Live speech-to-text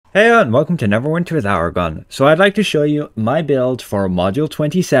Hey and welcome to Neverwinter with Aragon. So I'd like to show you my build for Module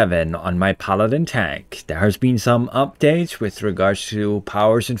 27 on my Paladin Tank. There has been some updates with regards to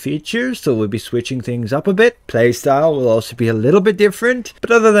powers and features, so we'll be switching things up a bit. Playstyle will also be a little bit different, but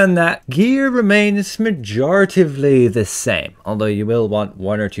other than that, gear remains majoritively the same, although you will want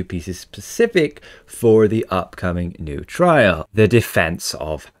one or two pieces specific for the upcoming new trial, the defense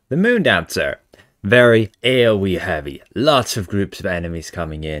of the Moondancer. Very AoE heavy, lots of groups of enemies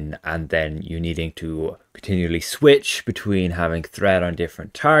coming in, and then you needing to continually switch between having threat on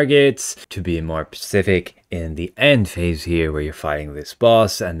different targets to be more specific in the end phase here where you're fighting this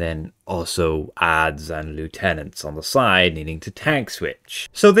boss, and then also adds and lieutenants on the side needing to tank switch.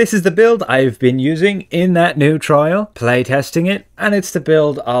 So this is the build I've been using in that new trial, playtesting it, and it's the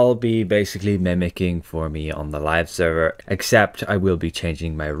build I'll be basically mimicking for me on the live server, except I will be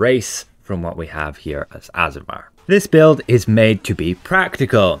changing my race from what we have here as Aasimar. This build is made to be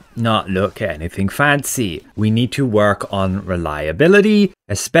practical, not look anything fancy. We need to work on reliability,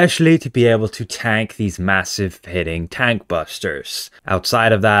 especially to be able to tank these massive hitting tank busters.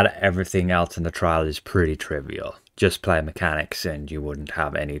 Outside of that, everything else in the trial is pretty trivial. Just play mechanics and you wouldn't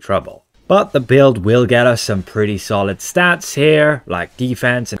have any trouble. But the build will get us some pretty solid stats here, like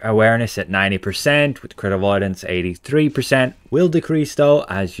defense and awareness at 90%, with crit avoidance 83%. Will decrease though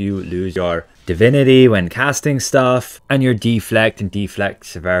as you lose your divinity when casting stuff, and your deflect and deflect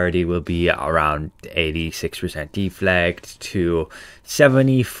severity will be around 86% deflect to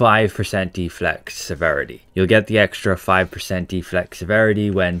 75% deflect severity. You'll get the extra 5% deflect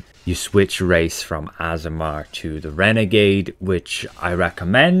severity when you switch race from Aasimar to the Renegade, which I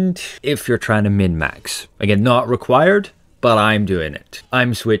recommend if you're trying to min-max. Again, not required, but I'm doing it.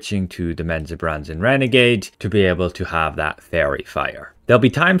 I'm switching to the Menzabrands in Renegade to be able to have that fairy fire. There'll be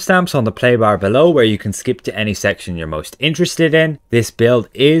timestamps on the play bar below where you can skip to any section you're most interested in. This build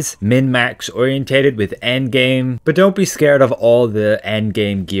is min-max orientated with endgame, but don't be scared of all the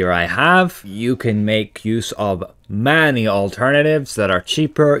endgame gear I have. You can make use of many alternatives that are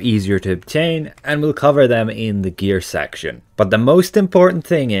cheaper, easier to obtain, and we'll cover them in the gear section. But the most important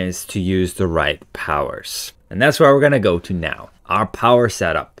thing is to use the right powers. And that's where we're going to go to now, our power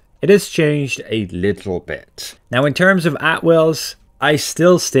setup. It has changed a little bit. Now in terms of at-wills, I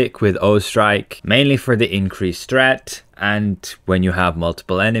still stick with O-Strike, mainly for the increased threat, and when you have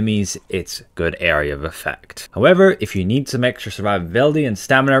multiple enemies, it's good area of effect. However, if you need some extra survivability and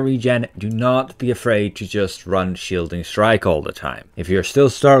stamina regen, do not be afraid to just run Shielding Strike all the time. If you're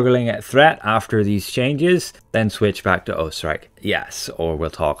still struggling at threat after these changes, then switch back to O-Strike, yes, or we'll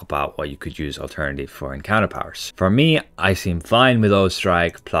talk about what you could use alternative for encounter powers. For me, I seem fine with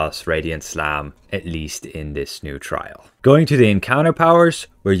O-Strike plus Radiant Slam, at least in this new trial. Going to the encounter powers,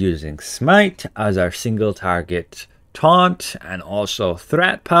 we're using Smite as our single target taunt and also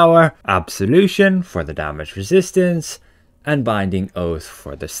threat power, Absolution for the damage resistance, and Binding Oath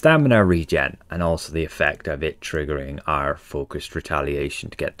for the stamina regen, and also the effect of it triggering our focused retaliation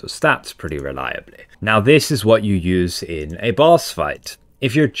to get those stats pretty reliably. Now this is what you use in a boss fight.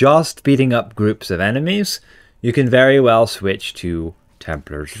 If you're just beating up groups of enemies, you can very well switch to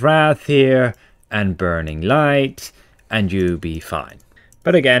Templar's Wrath here and Burning Light, and you be fine.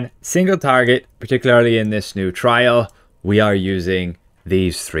 But again, single target, particularly in this new trial, we are using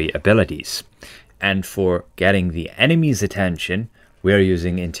these three abilities. And for getting the enemy's attention, we are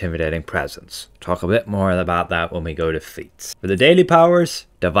using Intimidating Presence. Talk a bit more about that when we go to feats. For the daily powers,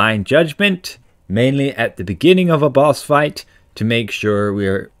 Divine Judgment, mainly at the beginning of a boss fight to make sure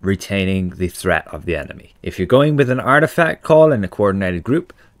we're retaining the threat of the enemy. If you're going with an artifact call in a coordinated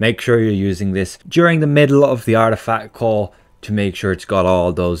group, make sure you're using this during the middle of the artifact call to make sure it's got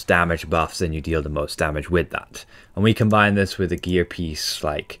all those damage buffs and you deal the most damage with that. And we combine this with a gear piece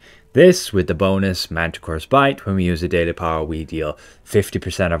like this with the bonus Manticore's Bite. When we use a daily power, we deal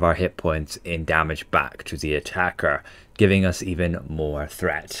 50% of our hit points in damage back to the attacker, giving us even more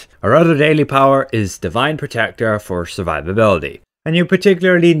threat. Our other daily power is Divine Protector for survivability. And you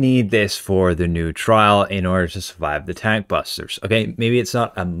particularly need this for the new trial in order to survive the tank busters. Okay, maybe it's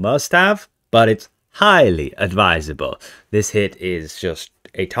not a must-have, but it's highly advisable. This hit is just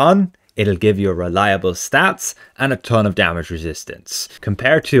a ton. It'll give you reliable stats and a ton of damage resistance.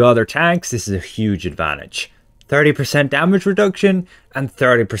 Compared to other tanks, this is a huge advantage. 30% damage reduction and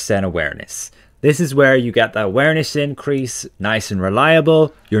 30% awareness. This is where you get that awareness increase, nice and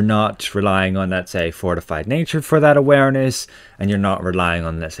reliable. You're not relying on, let's say, fortified nature for that awareness, and you're not relying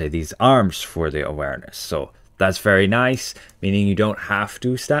on, let's say, these arms for the awareness. So that's very nice, meaning you don't have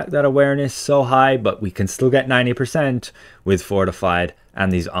to stack that awareness so high, but we can still get 90% with fortified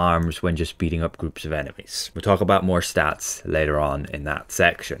and these arms when just beating up groups of enemies. We'll talk about more stats later on in that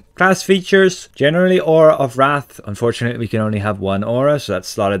section. Class features, generally Aura of Wrath. Unfortunately, we can only have one aura, so that's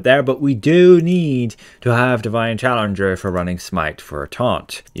slotted there, but we do need to have Divine Challenger for running Smite for a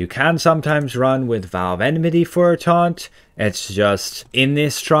taunt. You can sometimes run with Vow of Enmity for a taunt. It's just, in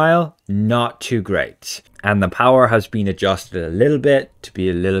this trial, not too great. And the power has been adjusted a little bit to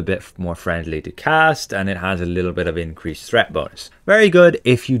be a little bit more friendly to cast, and it has a little bit of increased threat bonus. Very good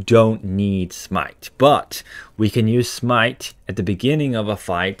if you don't need Smite, but we can use Smite at the beginning of a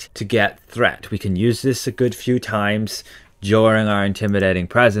fight to get threat. We can use this a good few times during our intimidating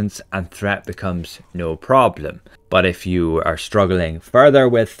presence, and threat becomes no problem. But if you are struggling further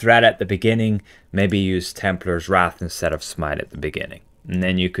with threat at the beginning, maybe use Templar's Wrath instead of Smite at the beginning. And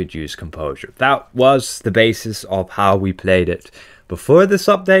then you could use Composure. That was the basis of how we played it before this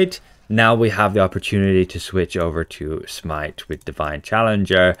update. Now we have the opportunity to switch over to Smite with Divine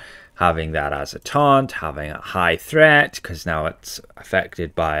Challenger, having that as a taunt, having a high threat, because now it's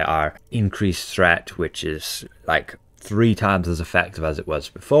affected by our increased threat, which is like 3 times as effective as it was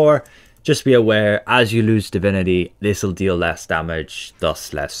before. Just be aware, as you lose divinity, this will deal less damage,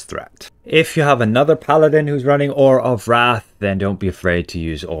 thus less threat. If you have another paladin who's running Aura of Wrath, then don't be afraid to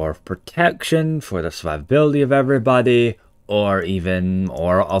use Aura of Protection for the survivability of everybody, or even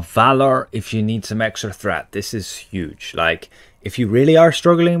Aura of Valor if you need some extra threat. This is huge. Like, if you really are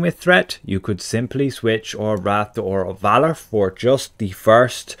struggling with threat, you could simply switch Aura of Wrath to Aura of Valor for just the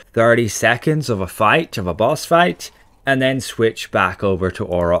first 30 seconds of a fight, of a boss fight, and then switch back over to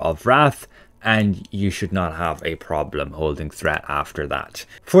Aura of Wrath, and you should not have a problem holding threat after that.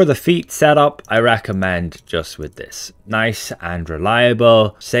 For the feat setup, I recommend just with this. Nice and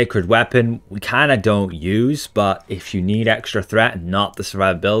reliable. Sacred Weapon, we kind of don't use, but if you need extra threat and not the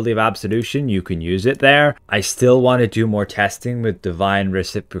survivability of Absolution, you can use it there. I still want to do more testing with Divine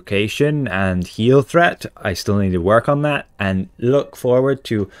Reciprocation and Heal Threat. I still need to work on that, and look forward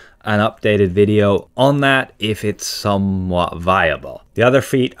to an updated video on that if it's somewhat viable. The other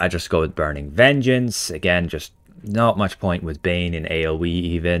feat, I just go with Burning Vengeance. Again, just not much point with Bane in AoE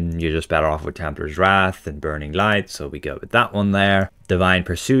even. You're just better off with Templar's Wrath and Burning Light, so we go with that one there. Divine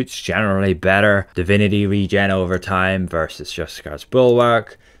Pursuit's generally better. Divinity regen over time versus Justicar's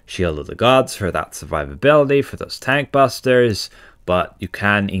Bulwark. Shield of the Gods for that survivability for those tank busters. But you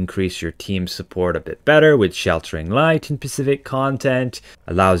can increase your team support a bit better with Sheltering Light in Pacific content.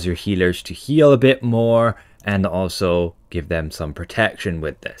 Allows your healers to heal a bit more and also give them some protection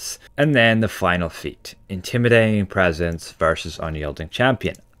with this. And then the final feat, Intimidating Presence versus Unyielding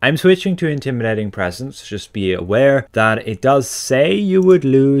Champion. I'm switching to Intimidating Presence. Just be aware that it does say you would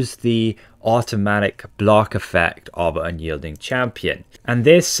lose the automatic block effect of Unyielding Champion. And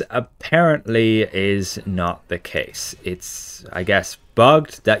this apparently is not the case. It's, I guess,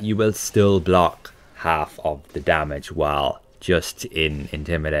 bugged that you will still block half of the damage while just in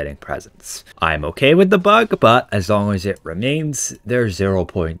Intimidating Presence. I'm okay with the bug, but as long as it remains, there's 0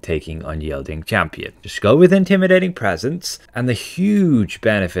 point taking Unyielding Champion. Just go with Intimidating Presence, and the huge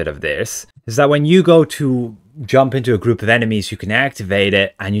benefit of this is that when you go to jump into a group of enemies, you can activate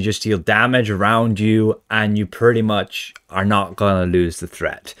it and you just deal damage around you, and you pretty much are not going to lose the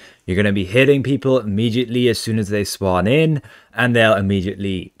threat. You're going to be hitting people immediately as soon as they spawn in, and they'll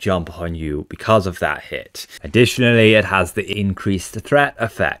immediately jump on you because of that hit. Additionally, it has the increased threat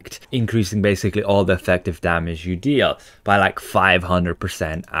effect, increasing basically all the effective damage you deal by like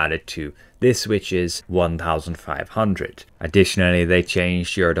 500% added to this, which is 1,500. Additionally, they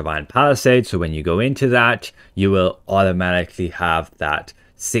changed your Divine Palisade, so when you go into that, you will automatically have that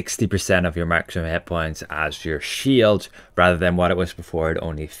 60% of your maximum hit points as your shield, rather than what it was before at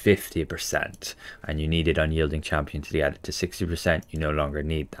only 50%. And you needed Unyielding Champion to get it to 60%. You no longer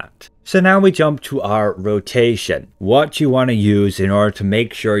need that. So now we jump to our rotation. What you want to use in order to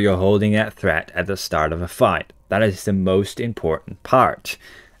make sure you're holding that threat at the start of a fight. That is the most important part.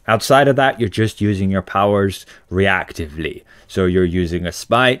 Outside of that, you're just using your powers reactively. So you're using a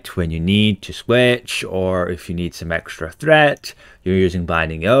Smite when you need to switch, or if you need some extra threat. You're using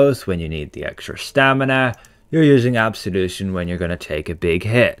Binding Oath when you need the extra stamina. You're using Absolution when you're going to take a big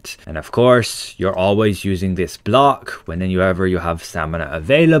hit. And of course, you're always using this block whenever you have stamina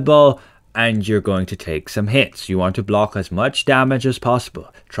available, and you're going to take some hits. You want to block as much damage as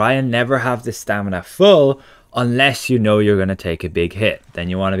possible. Try and never have the stamina full, unless you know you're going to take a big hit. Then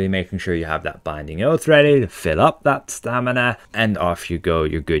you want to be making sure you have that Binding Oath ready to fill up that stamina, and off you go.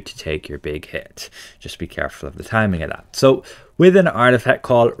 You're good to take your big hit. Just be careful of the timing of that. So with an artifact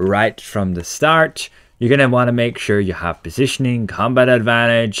call right from the start, you're going to want to make sure you have positioning, combat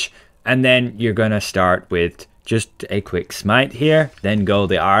advantage, and then you're going to start with just a quick smite here, then go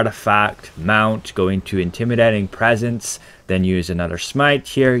the artifact, mount, go into intimidating presence, then use another smite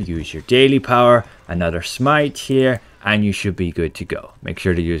here, use your daily power, another smite here, and you should be good to go. Make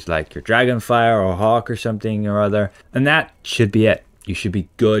sure to use like your Dragonfire or Hawk or something or other, and that should be it. You should be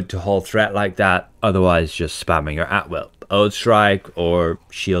good to hold threat like that, otherwise just spamming your at will. Old Strike or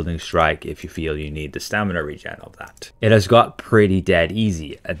Shielding Strike if you feel you need the stamina regen of that. It has got pretty dead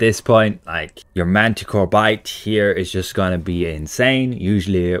easy. At this point, like your Manticore Bite here is just going to be insane.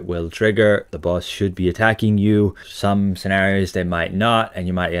 Usually it will trigger. The boss should be attacking you. Some scenarios they might not, and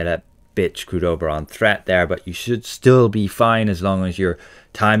you might get a bit screwed over on threat there, but you should still be fine as long as you're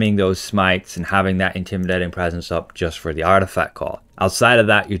timing those smites and having that intimidating presence up just for the artifact call. Outside of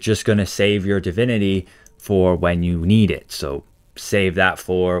that, you're just going to save your divinity for when you need it. So save that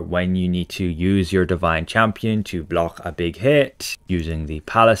for when you need to use your divine champion to block a big hit, using the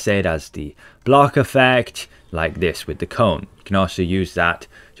palisade as the block effect, like this with the cone. You can also use that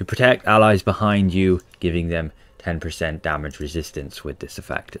to protect allies behind you, giving them 10% damage resistance with this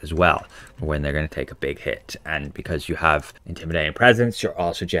effect as well when they're going to take a big hit. And because you have intimidating presence, you're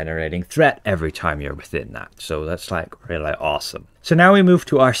also generating threat every time you're within that. So that's like really awesome. So now we move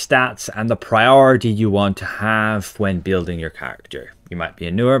to our stats and the priority you want to have when building your character. You might be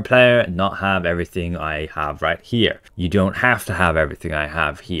a newer player and not have everything I have right here. You don't have to have everything I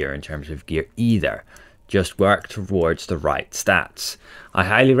have here in terms of gear either. Just work towards the right stats. I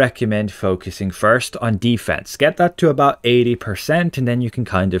highly recommend focusing first on defense. Get that to about 80% and then you can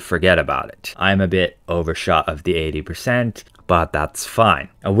kind of forget about it. I'm a bit overshot of the 80%, but that's fine.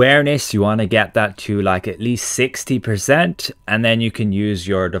 Awareness, you want to get that to like at least 60%, and then you can use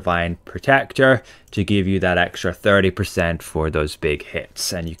your Divine Protector to give you that extra 30% for those big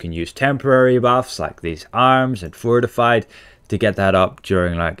hits. And you can use temporary buffs like these arms and fortified to get that up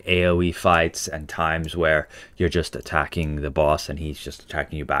during like AoE fights and times where you're just attacking the boss and he's just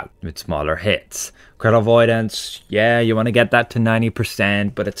attacking you back with smaller hits. Crit avoidance, yeah, you want to get that to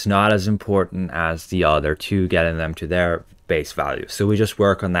 90%, but it's not as important as the other two, getting them to their base value. So we just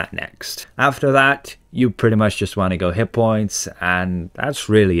work on that next. After that, you pretty much just want to go hit points, and that's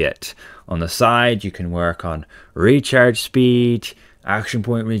really it. On the side, you can work on recharge speed, action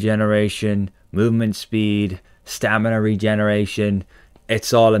point regeneration, movement speed, stamina regeneration.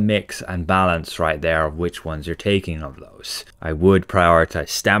 It's all a mix and balance right there of which ones you're taking of those. I would prioritize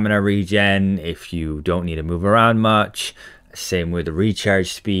stamina regen if you don't need to move around much. Same with the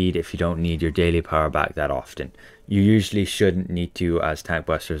recharge speed if you don't need your daily power back that often. You usually shouldn't need to, as tank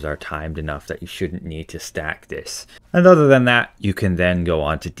busters are timed enough that you shouldn't need to stack this. And other than that, you can then go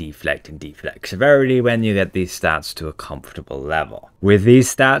on to deflect and deflect severity when you get these stats to a comfortable level. With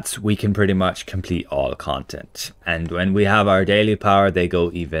these stats, we can pretty much complete all content. And when we have our daily power, they go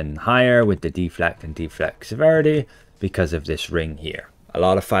even higher with the deflect and deflect severity because of this ring here. A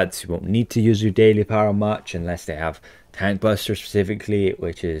lot of fights you won't need to use your daily power much unless they have tank buster specifically,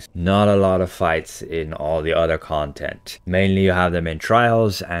 which is not a lot of fights in all the other content. Mainly you have them in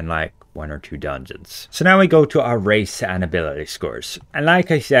trials and like 1 or 2 dungeons. So now we go to our race and ability scores. And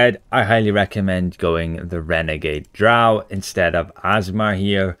like I said, I highly recommend going the Renegade Drow instead of Asmar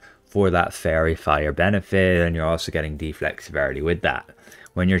here for that fairy fire benefit, and you're also getting deflect severity with that.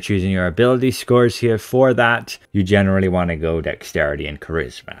 When you're choosing your ability scores here for that, you generally want to go dexterity and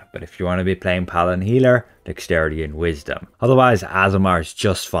charisma. But if you want to be playing paladin healer, dexterity and wisdom. Otherwise, Aasimar is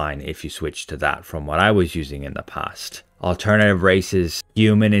just fine if you switch to that from what I was using in the past. Alternative races,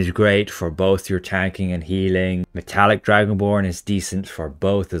 human is great for both your tanking and healing. Metallic Dragonborn is decent for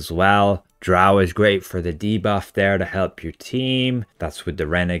both as well. Drow is great for the debuff there to help your team. That's with the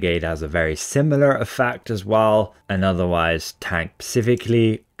Renegade, has a very similar effect as well. And otherwise, tank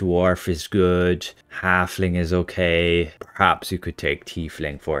specifically, Dwarf is good. Halfling is okay. Perhaps you could take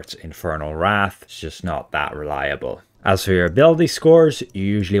Tiefling for its Infernal Wrath. It's just not that reliable. As for your ability scores, you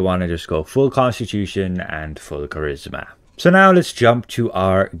usually want to just go full Constitution and full Charisma. So now let's jump to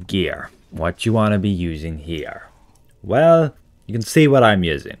our gear. What you want to be using here? Well, you can see what I'm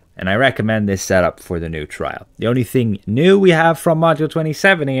using, and I recommend this setup for the new trial. The only thing new we have from Module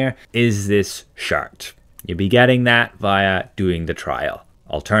 27 here is this shirt. You'll be getting that via doing the trial.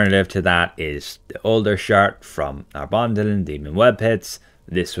 Alternative to that is the older shirt from our Bondalin Demon Web Pits,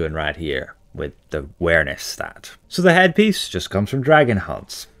 this one right here with the awareness stat. So the headpiece just comes from Dragon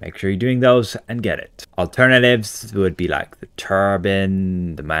Hunts. Make sure you're doing those and get it. Alternatives would be like the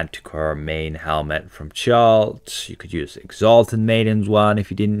turban, the Manticore main helmet from Chult. You could use Exalted Maiden's one if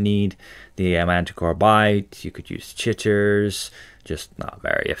you didn't need the Manticore bite. You could use Chitters, just not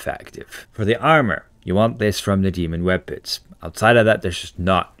very effective. For the armor, you want this from the Demon Web Pits. Outside of that, there's just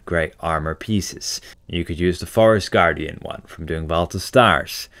not great armor pieces. You could use the Forest Guardian one from doing Vault of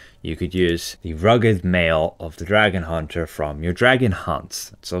Stars. You could use the Rugged Mail of the Dragon Hunter from your Dragon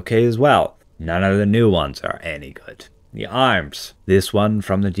Hunts. It's okay as well. None of the new ones are any good. The arms. This one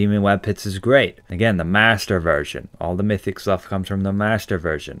from the Demon Web Pits is great. Again, the master version. All the mythic stuff comes from the master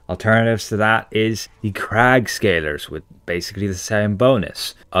version. Alternatives to that is the Crag Scalers with basically the same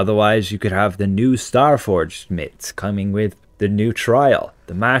bonus. Otherwise, you could have the new Starforged mitts coming with the new trial,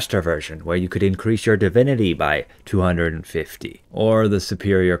 the master version, where you could increase your divinity by 250. Or the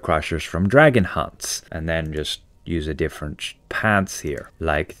superior crushers from Dragon Hunts. And then just use a different pants here,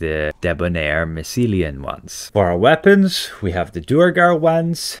 like the Debonair Mycelian ones. For our weapons, we have the Duergar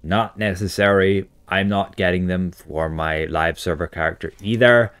ones. Not necessary. I'm not getting them for my live server character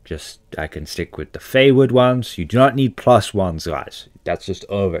either. Just, I can stick with the Feywood ones. You do not need plus ones, guys. That's just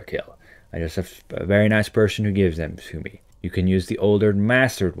overkill. I just have a very nice person who gives them to me. You can use the older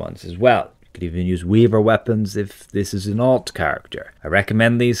mastered ones as well. You could even use Weaver weapons if this is an alt character. I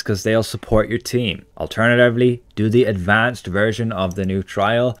recommend these because they'll support your team. Alternatively, do the advanced version of the new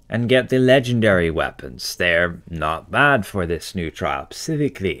trial and get the legendary weapons. They're not bad for this new trial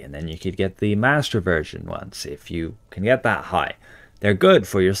specifically. And then you could get the master version ones if you can get that high. They're good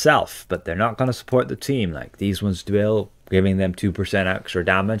for yourself, but they're not going to support the team like these ones will, giving them 2% extra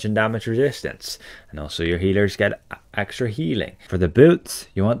damage and damage resistance. And also your healers get extra healing. For the boots,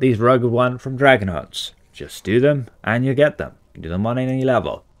 you want these rugged ones from Dragon Hunts. Just do them and you get them. You do them on any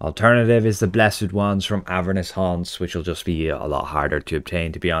level. Alternative is the blessed ones from Avernus Haunts, which will just be a lot harder to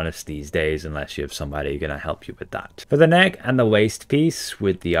obtain, to be honest, these days, unless you have somebody going to help you with that. For the neck and the waist piece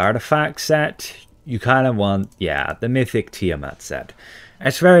with the artifact set, you kind of want, yeah, the Mythic Tiamat set.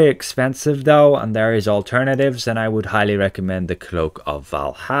 It's very expensive though, and there is alternatives, and I would highly recommend the Cloak of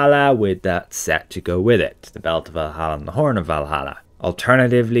Valhalla with that set to go with it. The Belt of Valhalla and the Horn of Valhalla.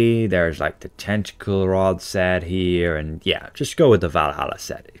 Alternatively, there's like the Tentacle Rod set here, and yeah, just go with the Valhalla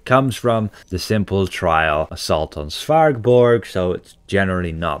set. It comes from the simple trial Assault on Svargborg, so it's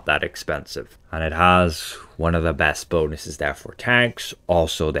generally not that expensive. And it has one of the best bonuses there for tanks,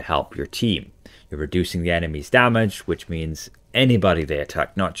 also to help your team. You're reducing the enemy's damage, which means anybody they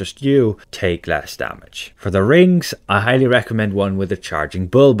attack, not just you, take less damage. For the rings, I highly recommend one with a Charging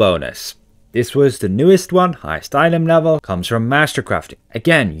Bull bonus. This was the newest one, highest item level, comes from Mastercrafting.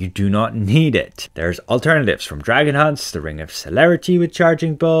 Again, you do not need it. There's alternatives from Dragon Hunts, the Ring of Celerity with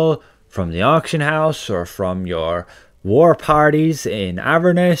Charging Bull, from the Auction House, or from your war parties in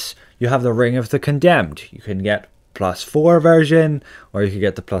Avernus. You have the Ring of the Condemned. You can get +4 version, or you could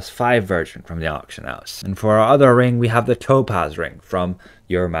get the +5 version from the Auction House. And for our other ring, we have the Topaz ring from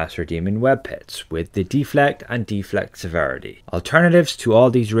your Master Demon Web Pits with the Deflect and Deflect Severity. Alternatives to all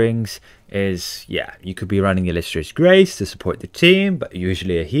these rings is, yeah, you could be running Illustrious Grace to support the team, but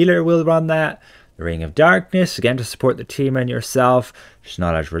usually a healer will run that. The Ring of Darkness, again to support the team and yourself, it's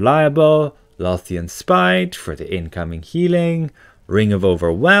not as reliable. Lothian Spite for the incoming healing. Ring of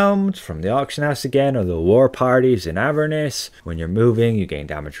Overwhelmed from the Auction House again, or the war parties in Avernus. When you're moving, you gain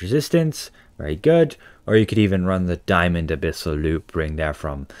damage resistance. Very good. Or you could even run the Diamond Abyssal Loop ring there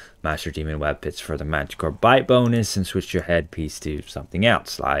from Master Demon Web Pits for the Manticore Bite bonus, and switch your headpiece to something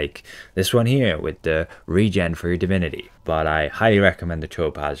else, like this one here with the regen for your divinity. But I highly recommend the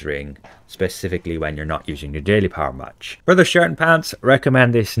Topaz ring, specifically when you're not using your daily power much. For the shirt and pants,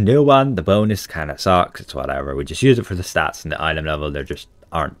 recommend this new one. The bonus kind of sucks, it's whatever. We just use it for the stats and the item level. They're just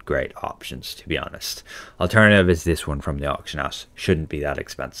aren't great options, to be honest. Alternative is this one from the Auction House. Shouldn't be that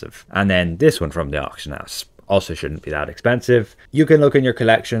expensive. And then this one from the Auction House. Also shouldn't be that expensive. You can look in your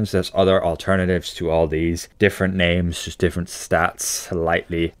collections. There's other alternatives to all these. Different names, just different stats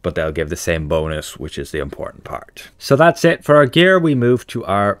slightly, but they'll give the same bonus, which is the important part. So that's it for our gear. We move to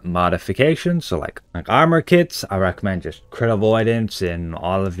our modifications. So like armor kits, I recommend just crit avoidance in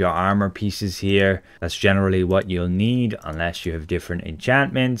all of your armor pieces here. That's generally what you'll need unless you have different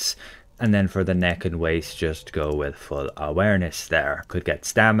enchantments. And then for the neck and waist, just go with full awareness there. Could get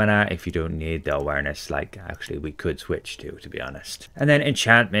stamina if you don't need the awareness, like actually we could switch to be honest. And then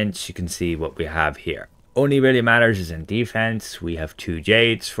enchantments, you can see what we have here. Only really matters is in defense. We have 2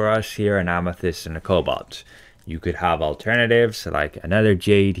 jades for us here, an amethyst and a cobalt. You could have alternatives like another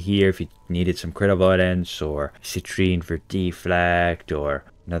jade here if you needed some crit avoidance, or citrine for deflect, or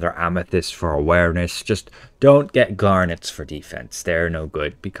another amethyst for awareness. Just don't get garnets for defense. They're no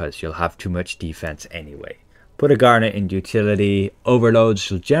good because you'll have too much defense anyway. Put a Garnet in utility. Overloads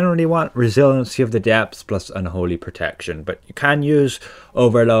you'll generally want Resiliency of the Depths plus Unholy Protection, but you can use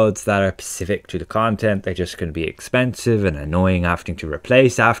overloads that are specific to the content. They're just going to be expensive and annoying having to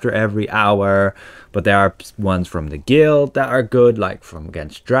replace after every hour, but there are ones from the guild that are good, like from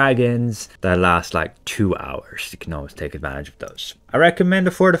against dragons, that last like 2 hours. You can always take advantage of those. I recommend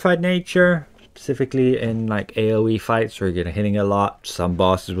a Fortified Nature, specifically in like AoE fights where you're hitting a lot. Some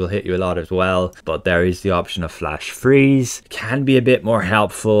bosses will hit you a lot as well, but there is the option of Flash Freeze. Can be a bit more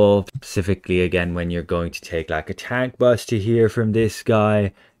helpful, specifically again when you're going to take like a tank buster here from this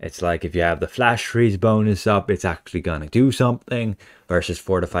guy. It's like if you have the Flash Freeze bonus up, it's actually gonna do something, versus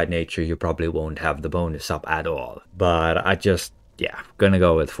Fortified Nature, you probably won't have the bonus up at all. But yeah, gonna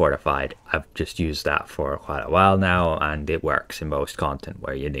go with Fortified. I've just used that for quite a while now, and it works in most content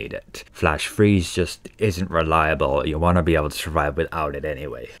where you need it. Flash Freeze just isn't reliable. You want to be able to survive without it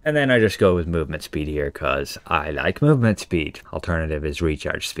anyway. And then I just go with movement speed here because I like movement speed. Alternative is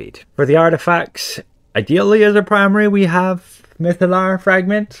recharge speed. For the artifacts, ideally as a primary we have Mythallar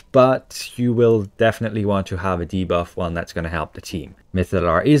Fragment, but you will definitely want to have a debuff one that's going to help the team.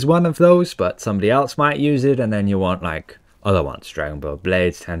 Mythallar is one of those, but somebody else might use it, and then you want like other ones, Dragon Ball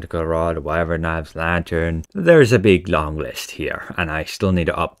Blades, Tentacle Rod, Wyvern Knives, Lantern. There's a big long list here, and I still need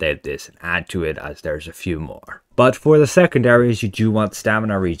to update this and add to it as there's a few more. But for the secondaries, you do want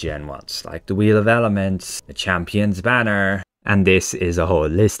stamina regen ones, like the Wheel of Elements, the Champion's Banner, and this is a whole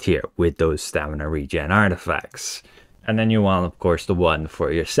list here with those stamina regen artifacts. And then you want, of course, the one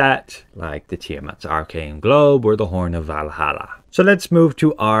for your set, like the Tiamat's Arcane Globe or the Horn of Valhalla. So let's move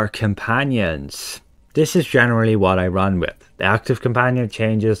to our companions. This is generally what I run with. The active companion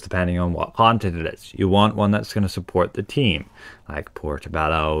changes depending on what content it is. You want one that's going to support the team, like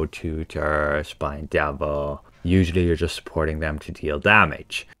Portobello, Tutor, Spine Devil. Usually you're just supporting them to deal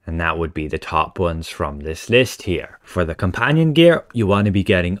damage, and that would be the top ones from this list here. For the companion gear, you want to be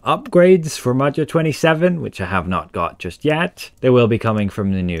getting upgrades for Module 27, which I have not got just yet. They will be coming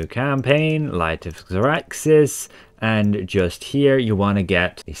from the new campaign, Light of Xerxes. And just here, you want to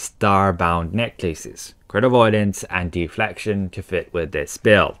get the Starbound necklaces, crit avoidance and deflection to fit with this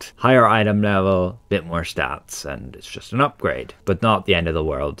build. Higher item level, bit more stats, and it's just an upgrade. But not the end of the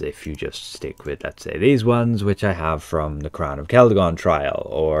world if you just stick with, let's say, these ones, which I have from the Crown of Keldagon trial,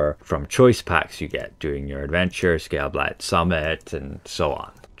 or from choice packs you get during your adventure, Scaleblight Summit, and so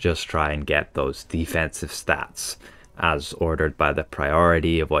on. Just try and get those defensive stats as ordered by the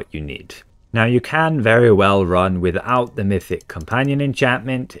priority of what you need. Now you can very well run without the Mythic Companion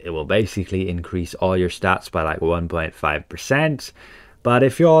enchantment. It will basically increase all your stats by like 1.5%. But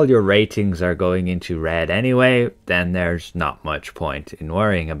if all your ratings are going into red anyway, then there's not much point in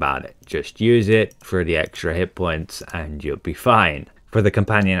worrying about it. Just use it for the extra hit points and you'll be fine. For the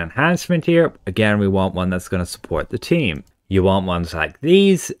companion enhancement here, again we want one that's going to support the team. You want ones like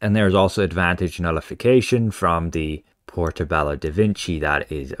these, and there's also advantage nullification from the Portobello Da Vinci.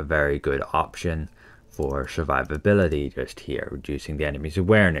 That is a very good option for survivability just here, reducing the enemy's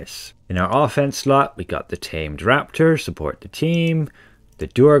awareness. In our offense slot, we got the Tamed Raptor, support the team, the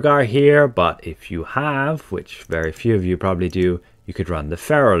Durgar here, but if you have, which very few of you probably do, you could run the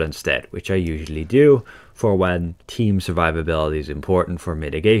Feral instead, which I usually do for when team survivability is important for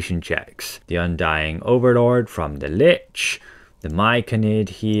mitigation checks. The Undying Overlord from the Lich, the Myconid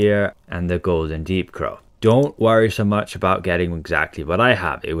here, and the Golden Deep Crow. Don't worry so much about getting exactly what I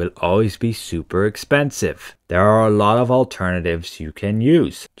have. It will always be super expensive. There are a lot of alternatives you can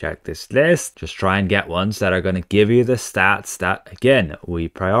use. Check this list. Just try and get ones that are going to give you the stats that, again, we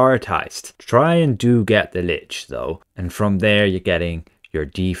prioritized. Try and do get the Lich though. And from there you're getting your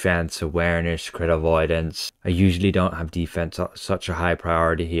defense, awareness, crit avoidance. I usually don't have defense such a high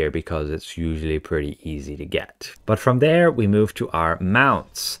priority here because it's usually pretty easy to get. But from there, we move to our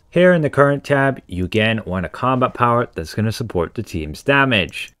mounts. Here in the current tab, you again want a combat power that's going to support the team's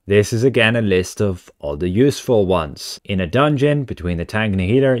damage. This is again a list of all the useful ones. In a dungeon, between the tank and the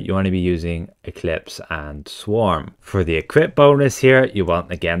healer, you want to be using Eclipse and Swarm. For the equip bonus here, you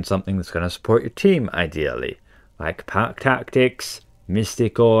want again something that's going to support your team ideally, like Pack Tactics,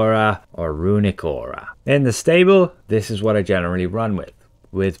 Mystic Aura, or Runic Aura. In the stable, this is what I generally run with.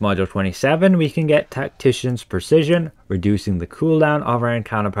 With Module 27, we can get Tactician's Precision, reducing the cooldown of our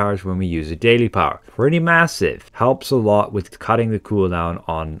encounter powers when we use a daily power. Pretty massive. Helps a lot with cutting the cooldown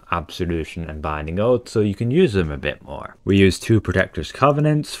on Absolution and Binding Oath, so you can use them a bit more. We use 2 Protector's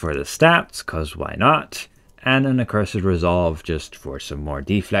Covenants for the stats, cause why not? And an Accursed Resolve just for some more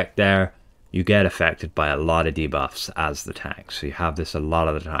deflect there. You get affected by a lot of debuffs as the tank, so you have this a lot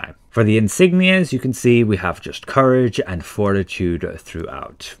of the time. For the insignias, you can see we have just courage and fortitude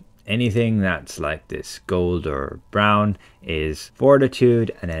throughout. Anything that's like this gold or brown is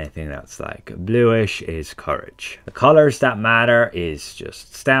fortitude, and anything that's like bluish is courage. The colors that matter is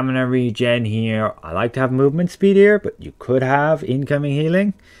just stamina regen here. I like to have movement speed here, but you could have incoming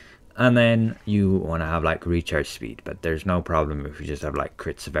healing. And then you want to have like recharge speed, but there's no problem if you just have like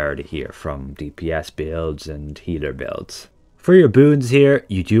crit severity here from DPS builds and healer builds. For your boons here,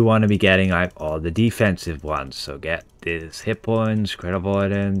 you do want to be getting like all the defensive ones. So get this hit points, crit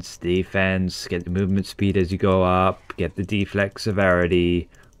avoidance, defense, get the movement speed as you go up, get the deflect severity,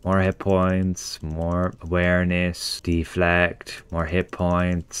 more hit points, more awareness, deflect, more hit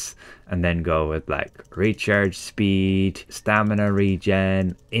points, and then go with like recharge speed, stamina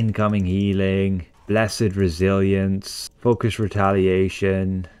regen, incoming healing, blessed resilience, focus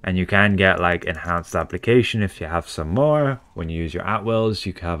retaliation, and you can get like enhanced application if you have some more. When you use your at-wills,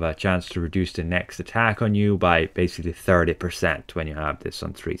 you can have a chance to reduce the next attack on you by basically 30% when you have this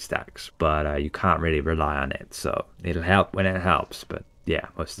on 3 stacks, but you can't really rely on it, so it'll help when it helps, but yeah,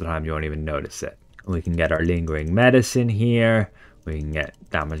 most of the time you won't even notice it. We can get our lingering medicine here. We can get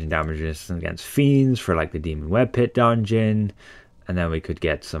damage and damage resistance against fiends for like the demon web pit dungeon. And then we could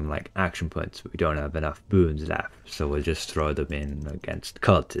get some like action points, but we don't have enough boons left, so we'll just throw them in against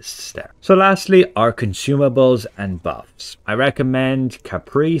cultists there. So lastly, our consumables and buffs. I recommend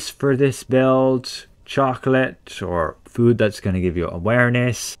Caprice for this build, chocolate or food that's going to give you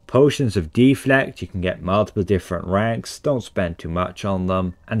awareness, potions of deflect. You can get multiple different ranks, don't spend too much on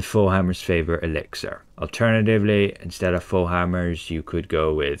them, and Foehammer's favorite elixir. Alternatively, instead of Foehammers, you could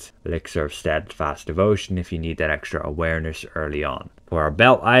go with elixir of steadfast devotion if you need that extra awareness early on. For our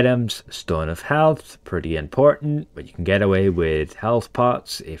belt items, stone of health, pretty important, but you can get away with health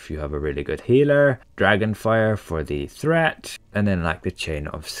pots if you have a really good healer, dragonfire for the threat, and then like the chain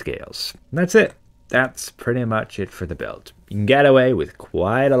of scales. And that's it. That's pretty much it for the build. You can get away with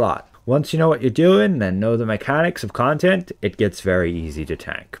quite a lot. Once you know what you're doing and know the mechanics of content, it gets very easy to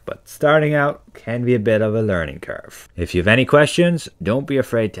tank, but starting out can be a bit of a learning curve. If you have any questions, don't be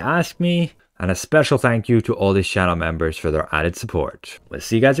afraid to ask me, and a special thank you to all these channel members for their added support. We'll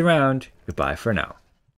see you guys around. Goodbye for now.